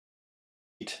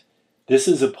This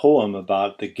is a poem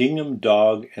about the gingham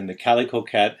dog and the calico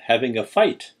cat having a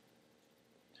fight.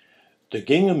 The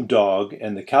gingham dog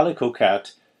and the calico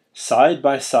cat side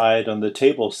by side on the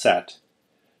table sat.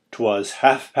 'Twas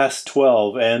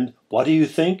 12:30, and, what do you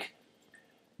think?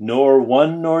 Nor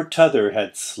one nor t'other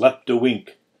had slept a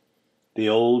wink. The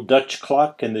old Dutch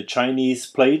clock and the Chinese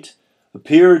plate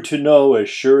appeared to know as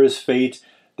sure as fate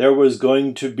there was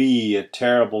going to be a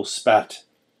terrible spat.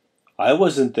 I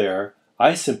wasn't there,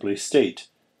 I simply state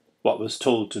what was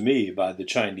told to me by the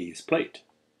Chinese plate.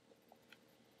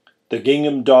 The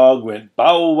gingham dog went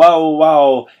bow wow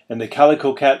wow, and the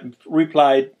calico cat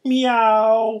replied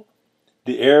meow.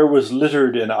 The air was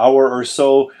littered an hour or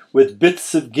so with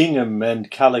bits of gingham and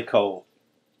calico,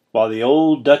 while the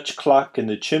old Dutch clock in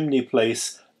the chimney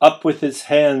place up with its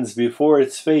hands before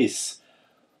its face,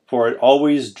 for it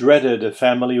always dreaded a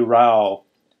family row.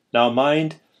 Now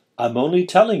mind, I'm only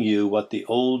telling you what the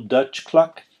old Dutch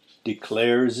clock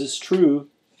declares is true.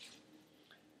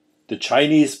 The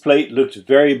Chinese plate looked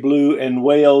very blue and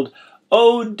wailed,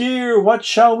 "Oh dear, what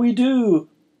shall we do?"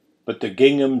 But the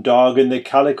gingham dog and the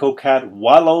calico cat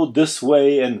wallowed this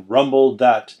way and rumbled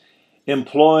that,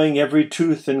 employing every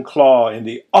tooth and claw in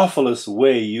the awfulest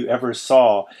way you ever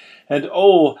saw. And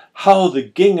oh, how the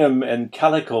gingham and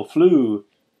calico flew!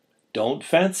 Don't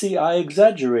fancy I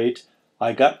exaggerate.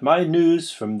 I got my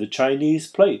news from the Chinese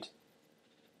plate.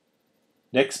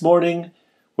 Next morning,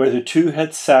 where the two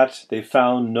had sat, they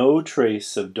found no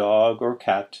trace of dog or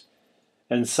cat,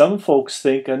 and some folks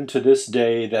think unto this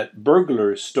day that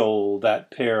burglars stole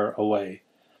that pair away.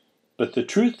 But the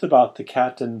truth about the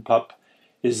cat and pup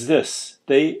is this: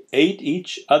 they ate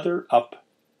each other up.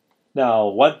 Now,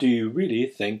 what do you really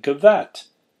think of that?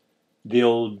 The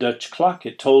old Dutch clock,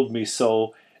 it told me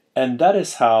so, and that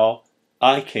is how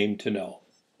I came to know.